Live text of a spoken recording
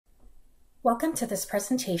Welcome to this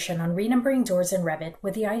presentation on renumbering doors in Revit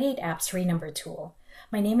with the IdeateApps Renumber tool.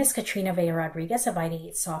 My name is Katrina Villa-Rodriguez of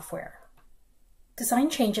Ideate Software. Design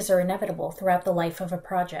changes are inevitable throughout the life of a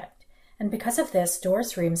project, and because of this,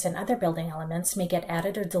 doors, rooms, and other building elements may get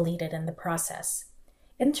added or deleted in the process.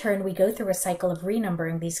 In turn, we go through a cycle of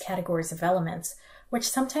renumbering these categories of elements, which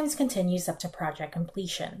sometimes continues up to project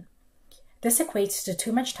completion. This equates to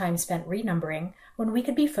too much time spent renumbering when we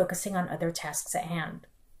could be focusing on other tasks at hand.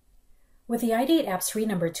 With the IdeateApps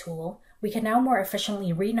Renumber tool, we can now more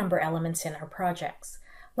efficiently renumber elements in our projects.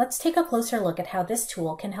 Let's take a closer look at how this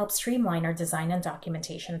tool can help streamline our design and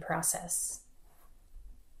documentation process.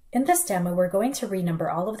 In this demo, we're going to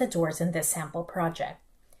renumber all of the doors in this sample project.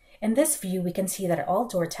 In this view, we can see that all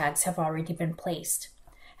door tags have already been placed.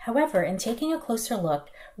 However, in taking a closer look,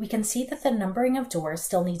 we can see that the numbering of doors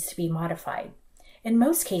still needs to be modified. In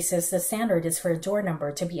most cases, the standard is for a door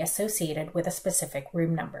number to be associated with a specific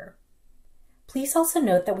room number. Please also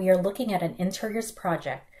note that we are looking at an interiors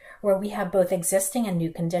project where we have both existing and new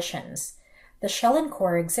conditions. The shell and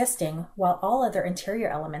core are existing, while all other interior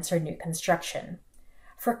elements are new construction.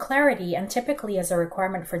 For clarity, and typically as a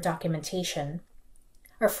requirement for documentation,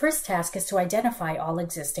 our first task is to identify all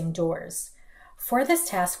existing doors. For this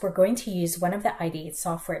task, we're going to use one of the Ideate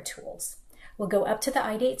software tools. We'll go up to the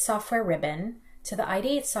Ideate software ribbon, to the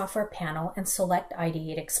Ideate software panel, and select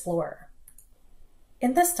Ideate Explorer.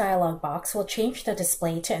 In this dialog box, we'll change the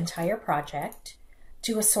display to entire project,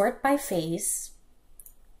 do a sort by phase,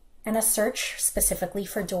 and a search specifically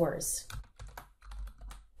for doors.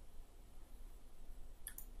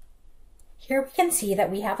 Here we can see that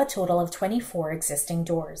we have a total of 24 existing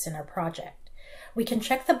doors in our project. We can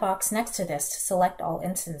check the box next to this to select all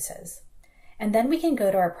instances. And then we can go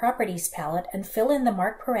to our Properties palette and fill in the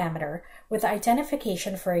mark parameter with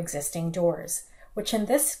identification for existing doors, which in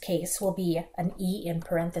this case will be an E in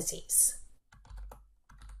parentheses.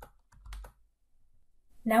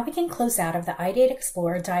 Now we can close out of the Ideate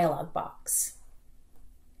Explorer dialog box.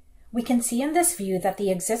 We can see in this view that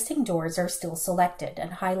the existing doors are still selected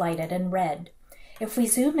and highlighted in red. If we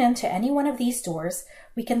zoom into any one of these doors,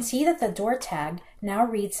 we can see that the door tag now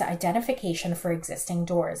reads the identification for existing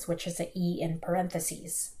doors, which is an E in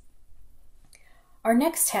parentheses. Our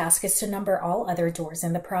next task is to number all other doors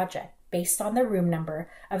in the project, based on the room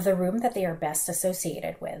number of the room that they are best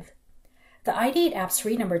associated with. The IdeateApps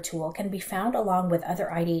Renumber tool can be found along with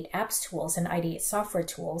other IdeateApps tools and Ideate software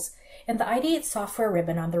tools in the Ideate software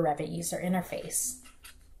ribbon on the Revit user interface.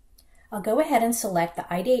 I'll go ahead and select the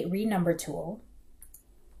Ideate Renumber tool.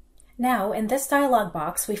 Now, in this dialog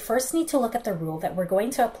box, we first need to look at the rule that we're going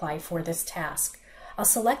to apply for this task. I'll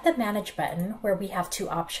select the Manage button where we have two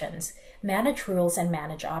options, Manage Rules and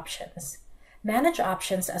Manage Options. Manage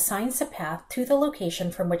Options assigns the path to the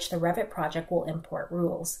location from which the Revit project will import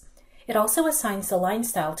rules. It also assigns the line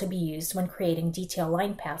style to be used when creating detail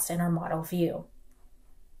line paths in our model view.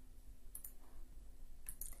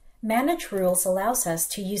 Manage Rules allows us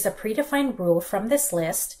to use a predefined rule from this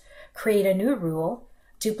list, create a new rule,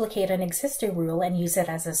 duplicate an existing rule and use it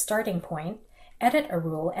as a starting point, edit a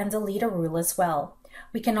rule, and delete a rule as well.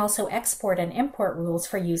 We can also export and import rules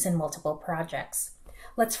for use in multiple projects.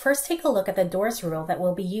 Let's first take a look at the doors rule that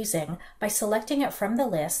we'll be using by selecting it from the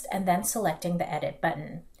list and then selecting the Edit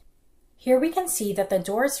button. Here we can see that the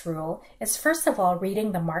doors rule is first of all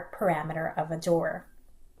reading the mark parameter of a door.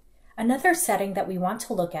 Another setting that we want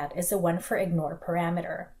to look at is the one for Ignore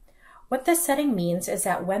parameter. What this setting means is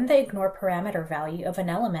that when the Ignore parameter value of an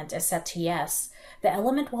element is set to yes, the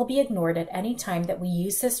element will be ignored at any time that we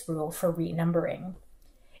use this rule for renumbering.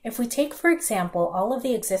 If we take, for example, all of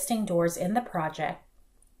the existing doors in the project,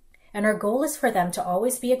 and our goal is for them to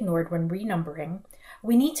always be ignored when renumbering,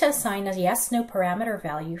 we need to assign a yes/no parameter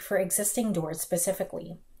value for existing doors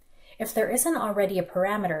specifically. If there isn't already a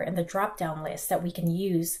parameter in the drop-down list that we can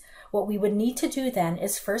use, what we would need to do then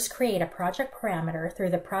is first create a project parameter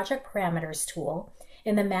through the Project Parameters tool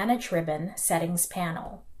in the Manage ribbon Settings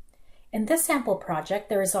panel. In this sample project,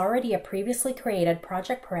 there is already a previously created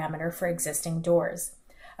project parameter for existing doors,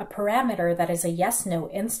 a parameter that is a yes/no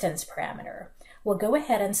instance parameter. We'll go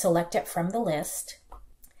ahead and select it from the list.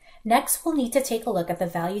 Next, we'll need to take a look at the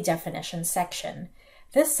Value Definition section.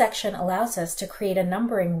 This section allows us to create a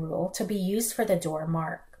numbering rule to be used for the door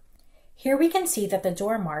mark. Here we can see that the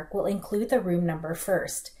door mark will include the room number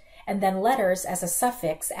first, and then letters as a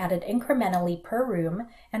suffix added incrementally per room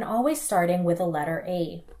and always starting with the letter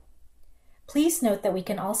A. Please note that we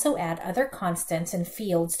can also add other constants and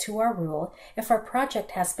fields to our rule if our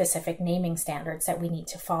project has specific naming standards that we need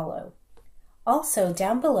to follow. Also,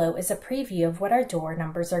 down below is a preview of what our door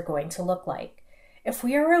numbers are going to look like. If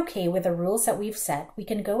we are okay with the rules that we've set, we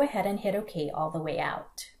can go ahead and hit OK all the way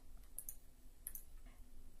out.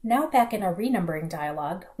 Now back in our renumbering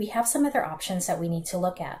dialog, we have some other options that we need to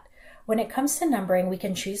look at. When it comes to numbering, we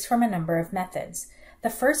can choose from a number of methods.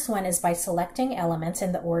 The first one is by selecting elements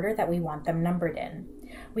in the order that we want them numbered in.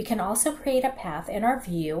 We can also create a path in our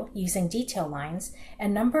view using detail lines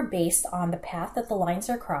and number based on the path that the lines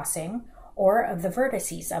are crossing or of the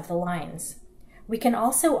vertices of the lines. We can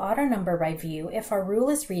also auto-number by view if our rule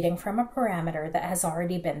is reading from a parameter that has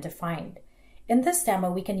already been defined. In this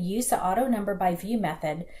demo, we can use the auto-number by view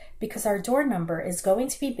method because our door number is going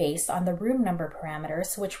to be based on the room number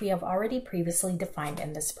parameters, which we have already previously defined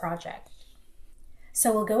in this project.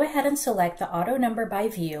 So we'll go ahead and select the auto-number by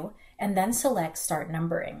view and then select Start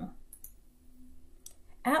Numbering.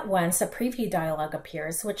 At once, a preview dialog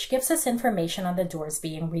appears, which gives us information on the doors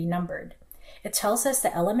being renumbered. It tells us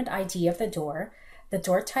the element ID of the door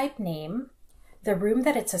type name, the room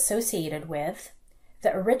that it's associated with,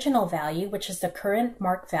 the original value, which is the current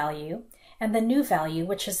mark value, and the new value,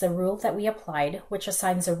 which is the rule that we applied, which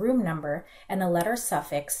assigns a room number and a letter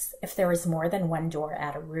suffix if there is more than one door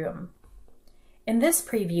at a room. In this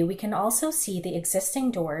preview, we can also see the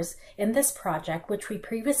existing doors in this project, which we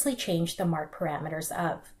previously changed the mark parameters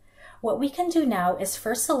of. What we can do now is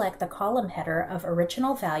first select the column header of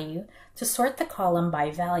original value to sort the column by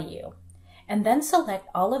value, and then select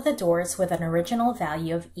all of the doors with an original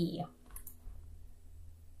value of E.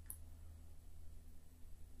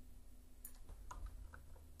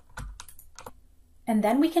 And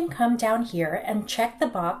then we can come down here and check the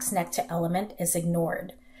box next to element is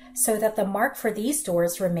ignored, so that the mark for these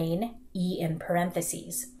doors remain E in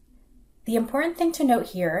parentheses. The important thing to note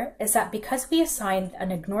here is that because we assigned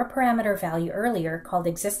an ignore parameter value earlier called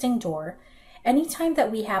existing door, anytime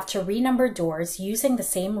that we have to renumber doors using the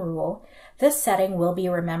same rule, this setting will be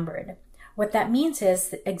remembered. What that means is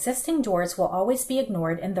that existing doors will always be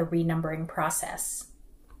ignored in the renumbering process.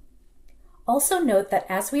 Also note that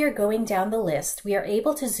as we are going down the list, we are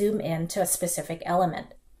able to zoom in to a specific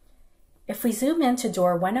element. If we zoom into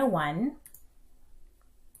door 101,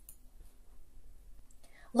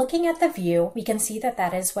 looking at the view, we can see that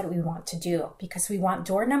that is what we want to do because we want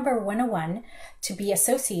door number 101 to be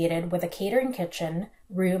associated with a catering kitchen,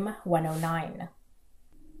 room 109.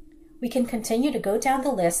 We can continue to go down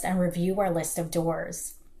the list and review our list of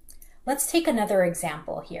doors. Let's take another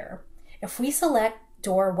example here. If we select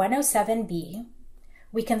door 107B,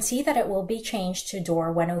 we can see that it will be changed to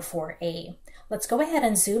door 104A. Let's go ahead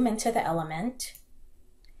and zoom into the element.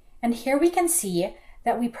 And here we can see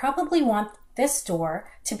that we probably want this door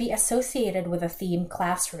to be associated with a themed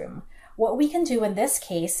classroom. What we can do in this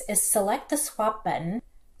case is select the swap button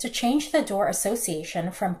to change the door association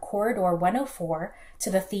from corridor 104 to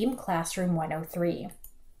the themed classroom 103.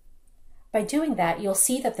 By doing that, you'll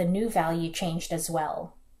see that the new value changed as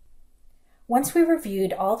well. Once we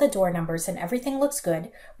reviewed all the door numbers and everything looks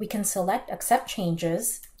good, we can select Accept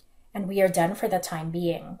Changes, and we are done for the time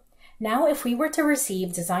being. Now, if we were to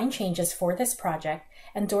receive design changes for this project,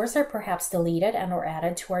 and doors are perhaps deleted and or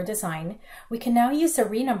added to our design, we can now use the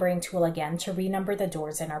renumbering tool again to renumber the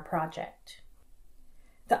doors in our project.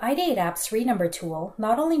 The IdeateApps Renumber tool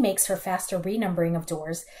not only makes for faster renumbering of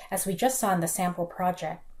doors, as we just saw in the sample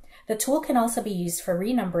project, the tool can also be used for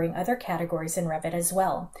renumbering other categories in Revit as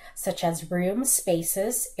well, such as rooms,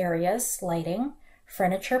 spaces, areas, lighting,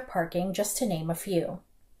 furniture, parking, just to name a few.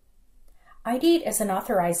 Ideate is an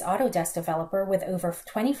authorized Autodesk developer with over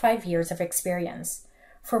 25 years of experience.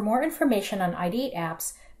 For more information on Ideate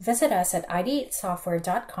apps, visit us at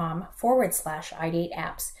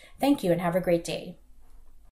ideatesoftware.com/IdeateApps. Thank you and have a great day.